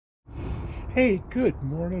Hey, good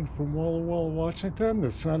morning from Walla Walla, Washington.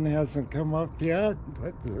 The sun hasn't come up yet,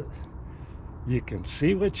 but you can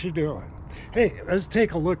see what you're doing. Hey, let's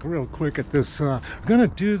take a look real quick at this. I'm going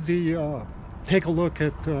to do take a look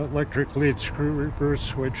at electric lead screw reverse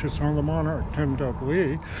switches on the Monarch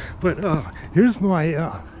 10EE. But here's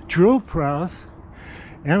my drill press,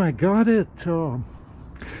 and I got it,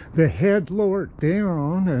 the head lowered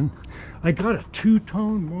down, and I got a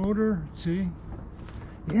two-tone motor, see?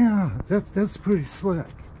 Yeah, that's pretty slick.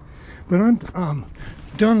 But I'm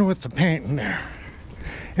done with the painting there.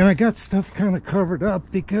 And I got stuff kind of covered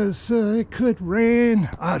up because it could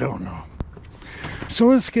rain. I don't know. So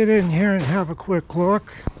let's get in here and have a quick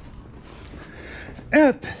look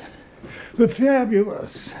at the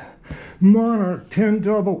fabulous Monarch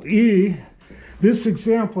 10EE. This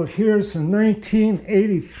example here is a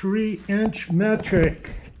 1983 inch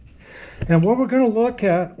metric. And what we're going to look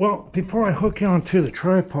at, well, before I hook you onto the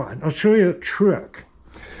tripod, I'll show you a trick.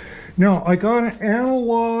 Now, I got an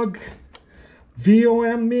analog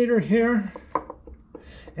VOM meter here,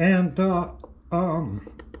 and the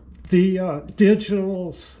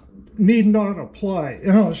digitals need not apply.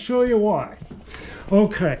 And I'll show you why.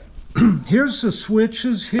 Okay, here's the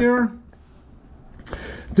switches here.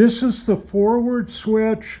 This is the forward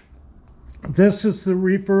switch. This is the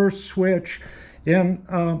reverse switch in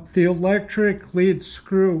the electric lead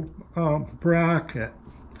screw bracket.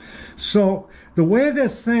 So the way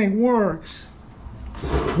this thing works,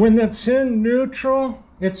 when it's in neutral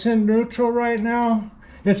right now.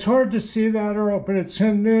 It's hard to see that arrow, but it's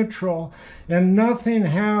in neutral and nothing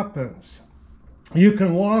happens. You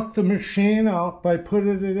can lock the machine out by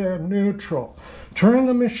putting it in neutral. Turn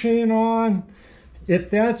the machine on.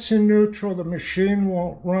 If that's in neutral, the machine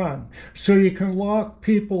won't run. So you can lock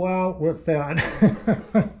people out with that.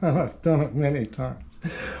 I've done it many times.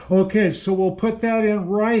 Okay, so we'll put that in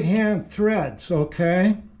right-hand threads,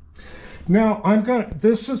 okay? Now,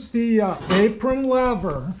 this is the apron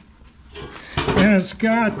lever, and it's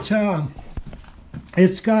got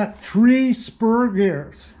 3 spur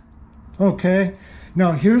gears, okay?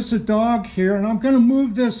 Now, here's the dog here, and I'm gonna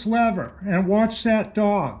move this lever, and watch that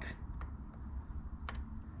dog.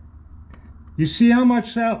 You see how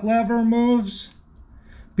much that lever moves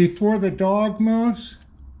before the dog moves?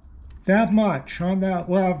 That much on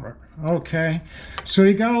that lever, okay? So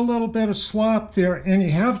you got a little bit of slop there, and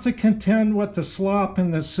you have to contend with the slop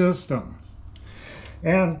in the system.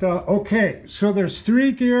 And okay, so there's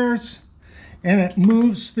 3 gears, and it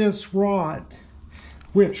moves this rod,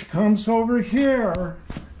 which comes over here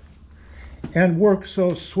and works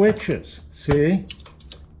those switches, see?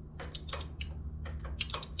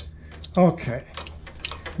 Okay,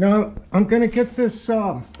 now I'm going to get this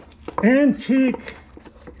antique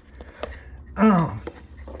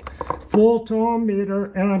volt ohm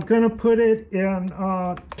meter, and I'm going to put it in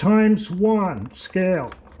 ×1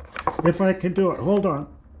 scale, if I can do it. Hold on,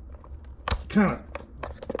 kind of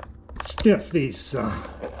stiff these.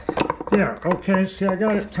 There, okay, see, I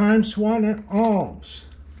got it ×1 in ohms.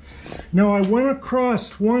 Now I went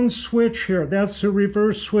across one switch here. That's the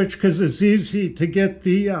reverse switch because it's easy to get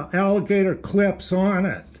the alligator clips on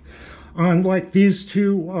it, on like these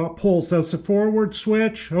 2 poles. That's the forward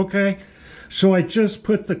switch, okay? So I just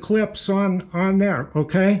put the clips on there,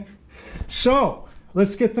 okay? So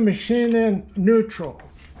let's get the machine in neutral.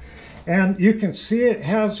 And you can see it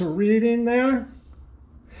has a reading there.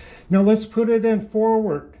 Now let's put it in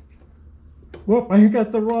forward. Whoop, I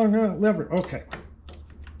got the wrong lever, okay.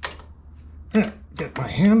 Get my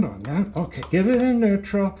hand on that. Okay, get it in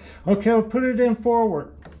neutral. Okay, I'll put it in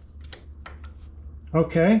forward.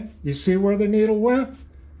 Okay, you see where the needle went?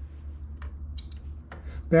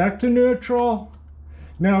 Back to neutral.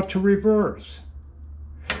 Now to reverse.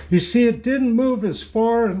 You see it didn't move as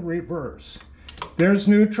far in reverse. There's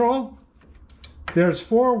neutral. There's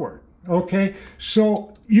forward. Okay,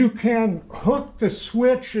 so you can hook the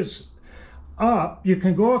switches up. You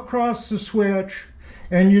can go across the switch,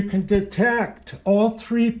 and you can detect all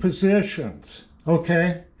 3 positions,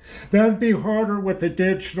 okay? That would be harder with a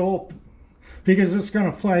digital because it's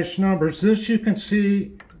going to flash numbers. This you can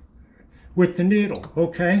see with the needle,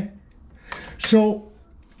 okay? So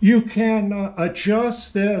you can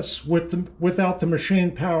adjust this without the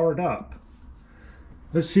machine powered up.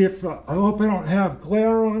 Let's see if, I hope I don't have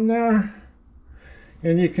glare on there.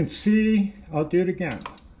 And you can see, I'll do it again.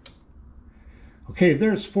 Okay,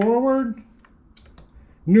 there's forward,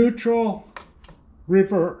 neutral,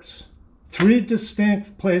 reverse. 3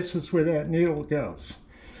 distinct places where that needle goes.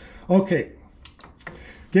 Okay,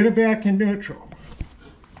 get it back in neutral.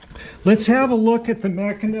 Let's have a look at the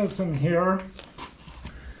mechanism here.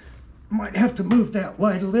 Might have to move that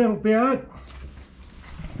light a little bit.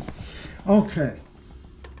 Okay.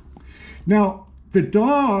 Now, the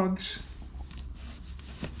dogs,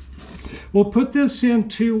 we'll put this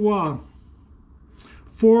into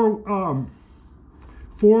forward.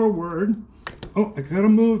 Oh, I gotta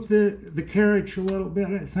move the carriage a little bit,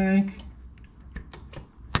 I think.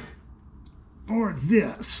 Or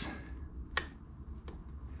this.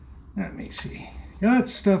 Let me see. Got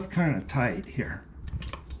stuff kind of tight here.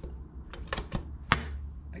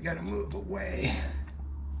 I gotta move away.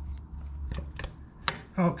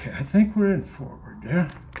 Okay, I think we're in forward there.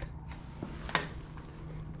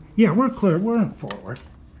 Yeah, we're clear, we're in forward.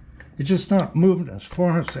 It's just not moving as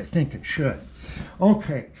far as I think it should.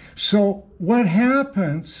 Okay, so what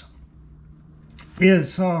happens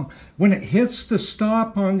is when it hits the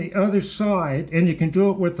stop on the other side, and you can do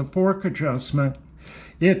it with the fork adjustment,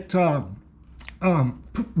 it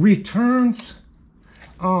returns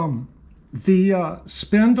the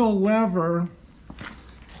spindle lever.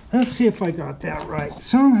 Let's see if I got that right.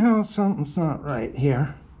 Somehow something's not right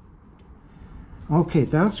here. Okay,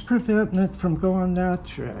 that's preventing it from going that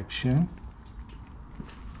direction.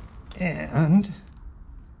 And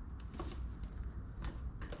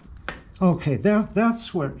okay,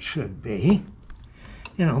 that's what it should be.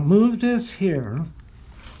 You know, move this here.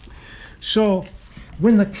 So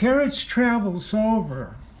when the carriage travels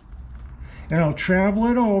over, and I'll travel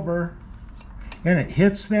it over, and it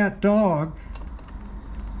hits that dog,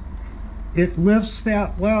 it lifts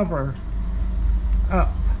that lever up.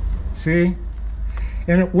 See?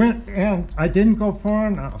 And it went, and I didn't go far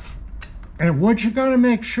enough. And what you gotta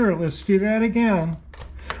make sure, let's do that again.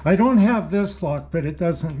 I don't have this lock, but it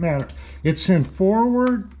doesn't matter. It's in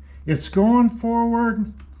forward, it's going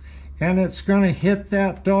forward, and it's gonna hit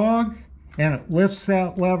that dog, and it lifts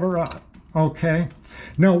that lever up, okay?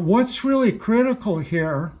 Now, what's really critical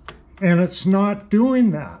here, and it's not doing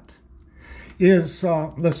that, is,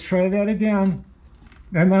 let's try that again,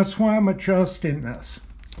 and that's why I'm adjusting this,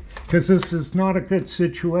 because this is not a good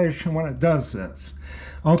situation when it does this.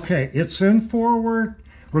 Okay, it's in forward,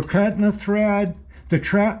 we're cutting a thread,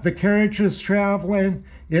 the carriage is traveling,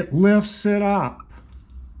 it lifts it up,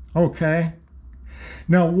 okay?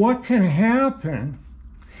 Now what can happen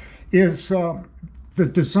is the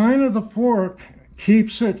design of the fork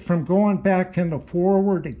keeps it from going back into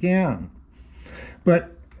forward again.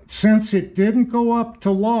 But since it didn't go up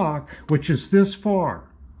to lock, which is this far,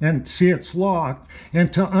 and see it's locked,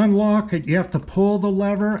 and to unlock it you have to pull the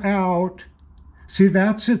lever out. See,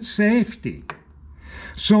 that's its safety.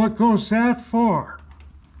 So it goes that far.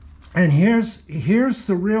 And here's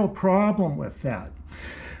the real problem with that.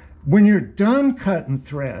 When you're done cutting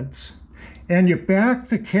threads and you back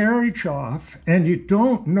the carriage off and you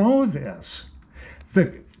don't know this,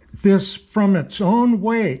 this from its own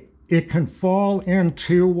weight, it can fall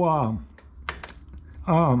into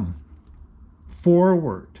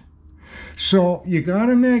forward. So you got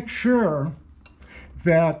to make sure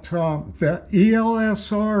that the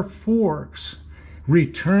ELSR forks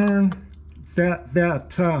return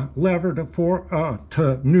that lever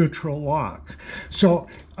to neutral lock. So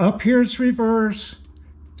up here's reverse,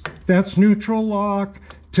 that's neutral lock.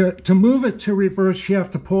 To move it to reverse, you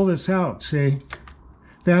have to pull this out, see?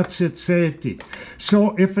 That's its safety.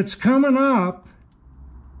 So if it's coming up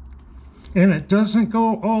and it doesn't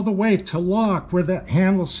go all the way to lock where that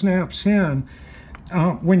handle snaps in,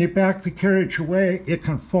 when you back the carriage away, it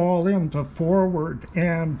can fall into forward,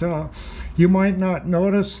 and you might not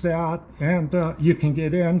notice that, and you can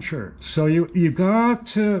get injured. So you got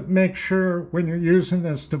to make sure when you're using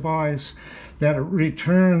this device that it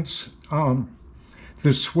returns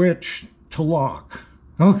the switch to lock.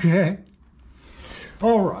 Okay?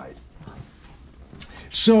 All right.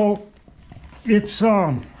 So it's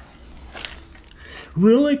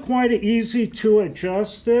really quite easy to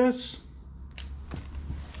adjust this.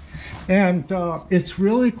 And it's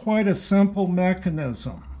really quite a simple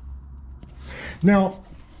mechanism. Now,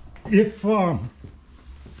 if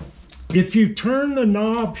you turn the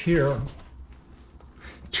knob here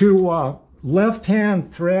to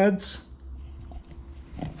left-hand threads,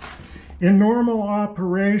 in normal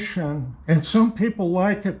operation, and some people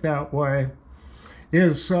like it that way,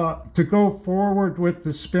 is to go forward with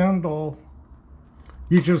the spindle,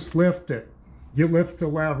 you just lift it. You lift the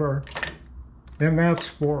lever, and that's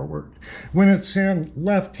forward. When it's in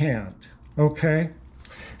left hand, okay?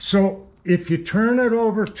 So if you turn it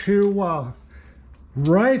over to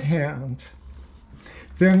right hand,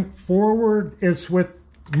 then forward is with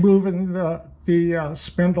moving the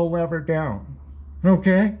spindle lever down,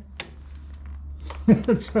 okay?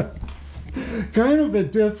 It's kind of a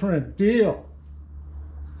different deal.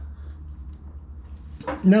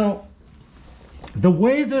 Now, the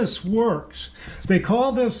way this works, they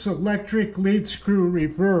call this electric lead screw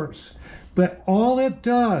reverse, but all it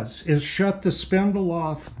does is shut the spindle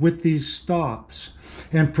off with these stops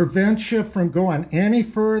and prevents you from going any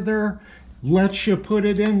further, lets you put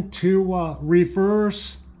it into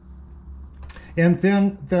reverse, and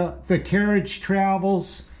then the carriage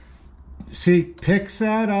travels, see, picks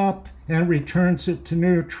that up and returns it to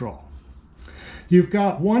neutral. You've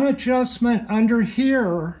got one adjustment under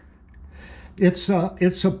here. It's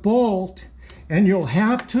a bolt, and you'll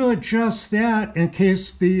have to adjust that in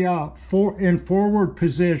case the in forward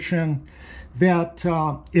position that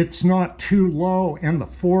it's not too low and the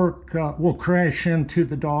fork will crash into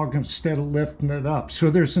the dog instead of lifting it up.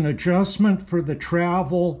 So there's an adjustment for the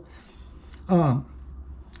travel,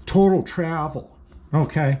 total travel,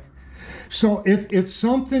 okay? So it's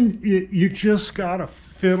something you just gotta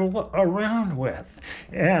fiddle around with.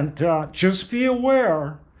 And just be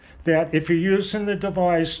aware that if you're using the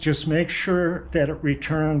device, just make sure that it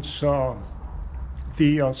returns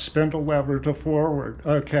the spindle lever to forward,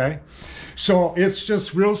 okay? So it's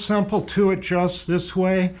just real simple to adjust this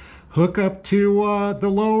way. Hook up to the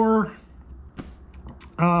lower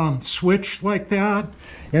switch like that,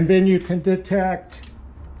 and then you can detect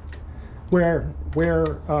where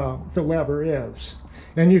the lever is.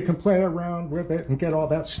 And you can play around with it and get all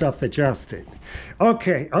that stuff adjusted.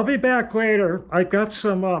 Okay, I'll be back later. I've got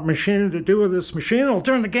some machining to do with this machine. I'll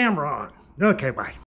turn the camera on. Okay, bye.